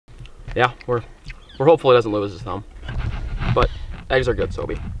yeah, we're hopeful it doesn't lose his thumb. But eggs are good,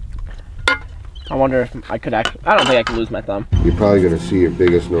 Sobi. I wonder if I could actually, I don't think I could lose my thumb. You're probably going to see your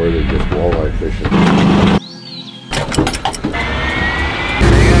biggest northern just walleye fishing.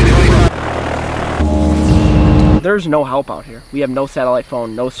 There's no help out here. We have no satellite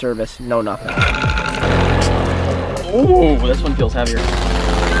phone, no service, no nothing. Ooh, this one feels heavier.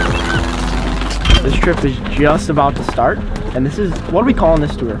 This trip is just about to start, and this is, what are we calling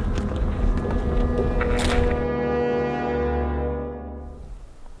this tour?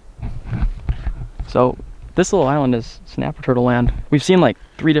 So this little island is snapper turtle land. We've seen like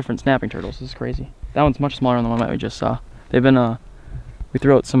 3 different snapping turtles. This is crazy. That one's much smaller than the one that we just saw. They've been, we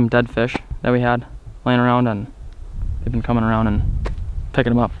threw out some dead fish that we had laying around, and they've been coming around and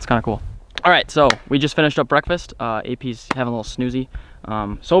picking them up. It's kind of cool. All right, so we just finished up breakfast. AP's having a little snoozy.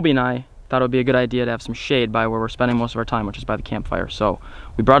 Sobi and I thought it would be a good idea to have some shade by where we're spending most of our time, which is by the campfire. So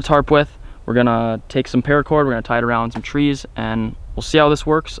we brought a tarp with. We're gonna take some paracord, we're gonna tie it around some trees, and we'll see how this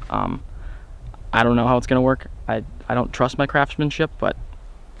works. I don't know how it's gonna work. I don't trust my craftsmanship, but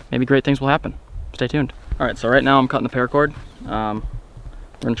maybe great things will happen. Stay tuned. All right, so right now I'm cutting the paracord. We're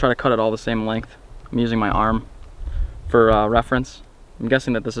gonna try to cut it all the same length. I'm using my arm for reference. I'm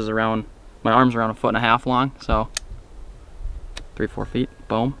guessing that this is around, my arm's around 1.5 feet long, so 3-4 feet,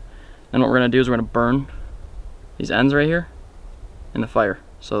 boom. Then what we're gonna do is we're gonna burn these ends right here in the fire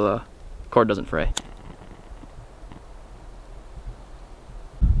so the cord doesn't fray.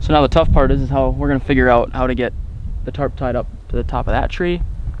 So now the tough part is how we're gonna figure out how to get the tarp tied up to the top of that tree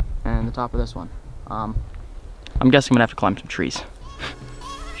and the top of this one. I'm guessing I'm gonna have to climb some trees.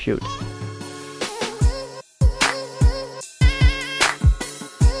 Shoot.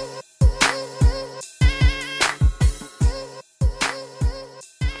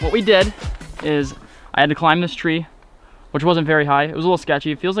 What we did is I had to climb this tree, which wasn't very high. It was a little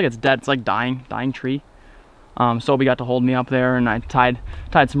sketchy. It feels like it's dead. It's like dying tree. Sobi got to hold me up there, and I tied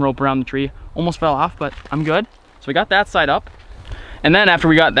some rope around the tree. Almost fell off, but I'm good. So we got that side up. And then after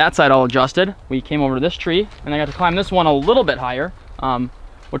we got that side all adjusted, we came over to this tree, and I got to climb this one a little bit higher,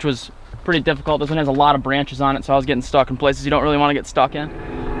 which was pretty difficult. This one has a lot of branches on it, so I was getting stuck in places you don't really want to get stuck in.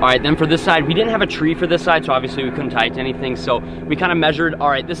 All right, then for this side, we didn't have a tree for this side, so obviously we couldn't tie it to anything. So we kind of measured, all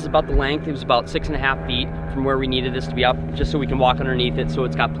right, this is about the length. It was about 6.5 feet from where we needed this to be up, just so we can walk underneath it, so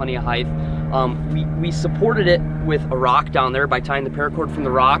it's got plenty of height. We supported it with a rock down there by tying the paracord from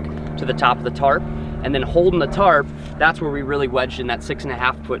the rock to the top of the tarp, and then holding the tarp. That's where we really wedged in that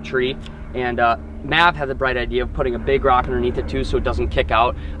 6.5 foot tree. And Mav had the bright idea of putting a big rock underneath it too, so it doesn't kick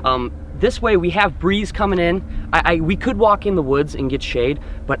out. This way we have breeze coming in. We could walk in the woods and get shade,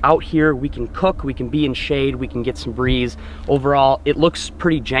 but out here we can cook, we can be in shade, we can get some breeze. Overall, it looks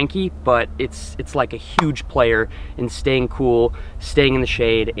pretty janky, but it's like a huge player in staying cool, staying in the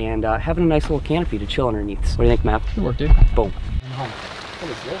shade, and having a nice little canopy to chill underneath. What do you think, Matt? Good work, dude. Boom.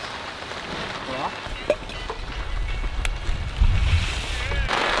 What is this?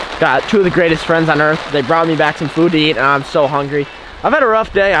 Got 2 of the greatest friends on earth. They brought me back some food to eat, and I'm so hungry. I've had a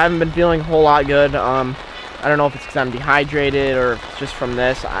rough day. I haven't been feeling a whole lot good. I don't know if it's because I'm dehydrated or if it's just from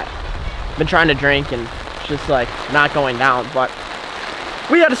this. I've been trying to drink and it's just like not going down. But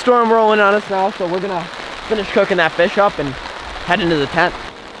we had a storm rolling on us now, so we're gonna finish cooking that fish up and head into the tent.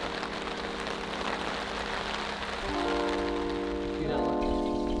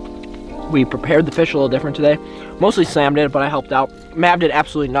 We prepared the fish a little different today. Mostly Sam did, but I helped out. Mav did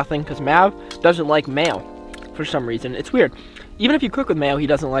absolutely nothing because Mav doesn't like mayo for some reason. It's weird. Even if you cook with mayo, he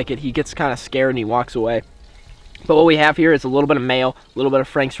doesn't like it. He gets kind of scared and he walks away. But what we have here is a little bit of mayo, a little bit of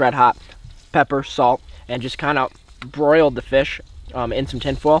Frank's Red Hot, pepper, salt, and just kind of broiled the fish in some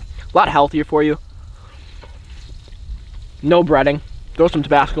tin foil. A lot healthier for you. No breading. Throw some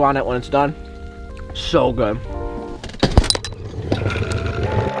Tabasco on it when it's done. So good.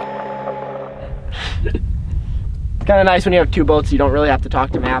 It's kind of nice when you have 2 boats, you don't really have to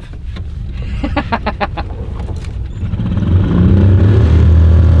talk to Mav.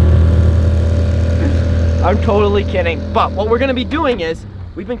 I'm totally kidding, but what we're gonna be doing is,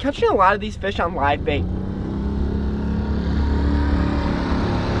 we've been catching a lot of these fish on live bait.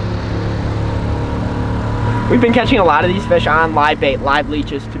 We've been catching a lot of these fish on live bait, live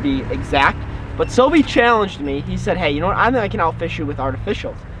leeches to be exact, but Sobi challenged me. He said, hey, you know what, I think I can outfish you with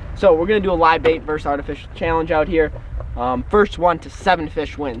artificials. So we're gonna do a live bait versus artificial challenge out here. First 1 to 7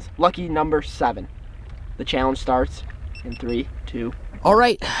 fish wins. Lucky number 7. The challenge starts in 3, 2. All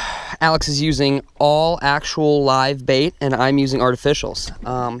right, Alex is using all actual live bait and I'm using artificials.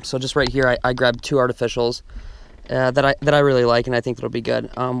 So just right here, I grabbed 2 artificials that I really like, and I think that'll be good.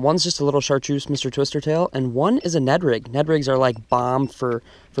 One's just a little chartreuse Mr. Twister tail, and one is a Ned rig. Ned rigs are like bomb for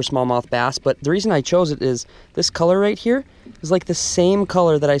smallmouth bass, but the reason I chose it is this color right here is like the same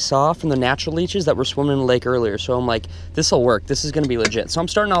color that I saw from the natural leeches that were swimming in the lake earlier. So I'm like, this will work. This is going to be legit. So I'm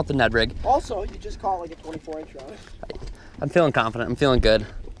starting out with the Ned rig. Also, you just caught like a 24-inch on it. I'm feeling confident. I'm feeling good.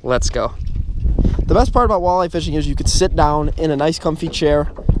 Let's go. The best part about walleye fishing is you could sit down in a nice comfy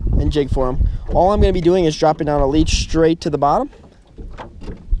chair and jig for them. All I'm going to be doing is dropping down a leech straight to the bottom.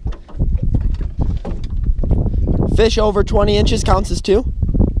 Fish over 20 inches counts as 2.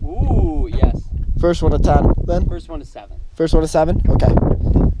 Ooh, yes. First one to 10 then? First one is 7. First one to 7? Okay.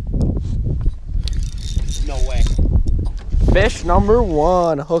 No way. Fish number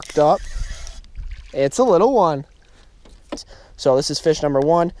 1 hooked up. It's a little one. So this is fish number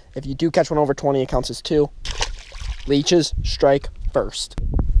 1. If you do catch one over 20, it counts as 2. Leeches strike first.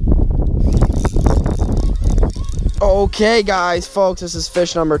 Okay guys, folks, this is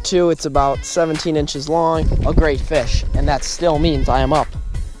fish number 2. It's about 17 inches long. A great fish, and that still means I am up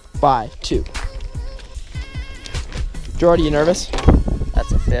by 2. Jordy, you nervous?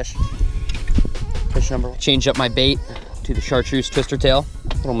 That's a fish. Fish number 1. Change up my bait to the chartreuse twister tail,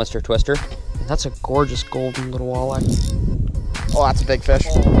 little Mr. Twister. That's a gorgeous golden little walleye. Oh, that's a big fish.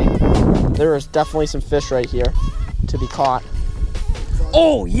 There is definitely some fish right here to be caught.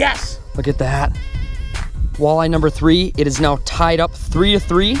 Oh, yes! Look at that. Walleye number 3. It is now tied up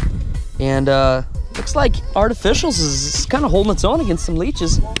 3-3. And looks like Artificials is kind of holding its own against some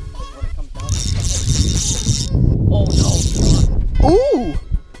leeches. Oh, no. Ooh!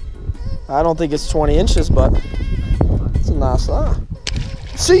 I don't think it's 20 inches, but it's a nice one.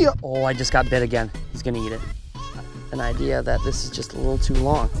 See ya! Oh, I just got bit again. He's gonna eat it. An idea that this is just a little too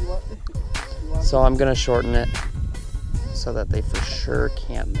long. So I'm gonna shorten it so that they for sure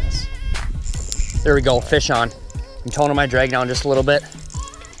can't miss. There we go, fish on. I'm toning my drag down just a little bit.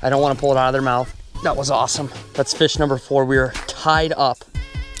 I don't want to pull it out of their mouth. That was awesome. That's fish number 4. We are tied up.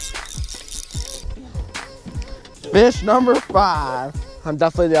 Fish number 5. I'm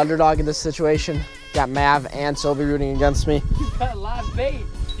definitely the underdog in this situation. Got Mav and Sobi rooting against me. You got a live bait.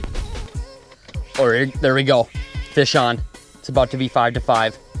 Oh, there we go. Fish on. It's about to be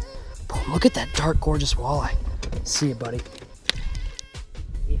 5-5. Boom, look at that dark, gorgeous walleye. See you, buddy.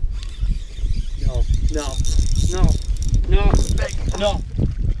 No.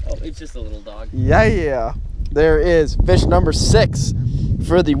 Oh, it's just a little dog. Yeah. There is fish number 6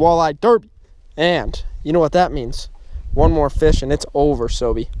 for the walleye derby. And you know what that means. One more fish and it's over,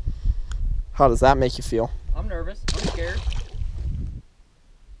 Sobi. How does that make you feel? I'm nervous. I'm scared.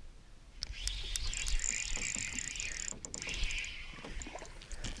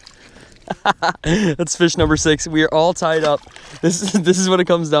 That's fish number 6. We are all tied up. This is what it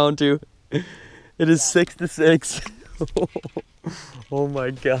comes down to. It is 6-6. Oh my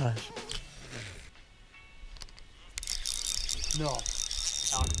gosh. No.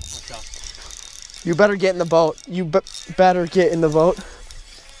 Watch out. You better get in the boat. You better get in the boat.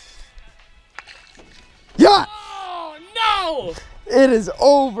 Yeah! Oh no! It is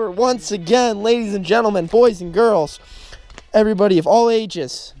over once again, ladies and gentlemen, boys and girls, everybody of all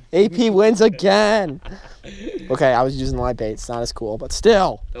ages. AP wins again. Okay, I was using live bait. It's not as cool, but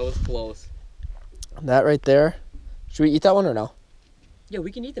still. That was close. That right there. Should we eat that one or no? Yeah,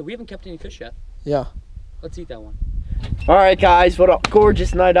 we can eat that. We haven't kept any fish yet. Yeah. Let's eat that one. All right, guys. What a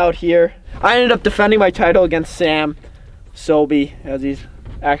gorgeous night out here. I ended up defending my title against Sam Sobi, as he's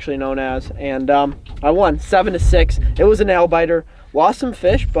actually known as, and I won 7-6. It was a nail biter. Lost some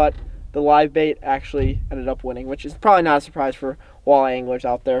fish, but the live bait actually ended up winning, which is probably not a surprise for walleye anglers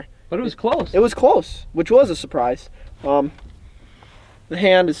out there. But it was close. It was close, which was a surprise. The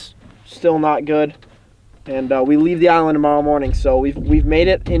hand is still not good, and we leave the island tomorrow morning, so we've made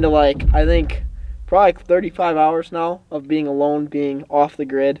it into, like, I think probably 35 hours now of being alone, being off the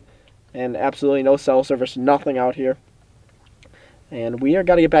grid, and absolutely no cell service, nothing out here. And we are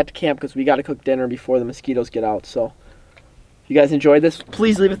got to get back to camp because we got to cook dinner before the mosquitoes get out. So if you guys enjoyed this,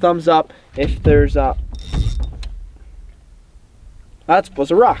 please leave a thumbs up. If there's that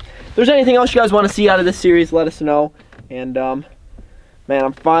was a rock. If there's anything else you guys want to see out of this series, let us know. And man,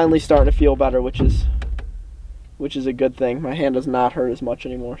 I'm finally starting to feel better, which is a good thing. My hand does not hurt as much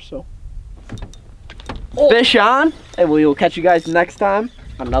anymore. So fish on, and we will catch you guys next time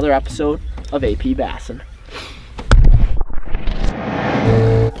on another episode of AP Bassin'.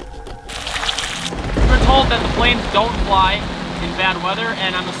 We're told that the planes don't fly in bad weather,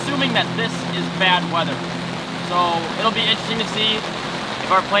 and I'm assuming that this is bad weather. So it'll be interesting to see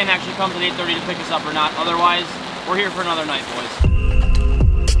if our plane actually comes at 8:30 to pick us up or not. Otherwise, we're here for another night, boys.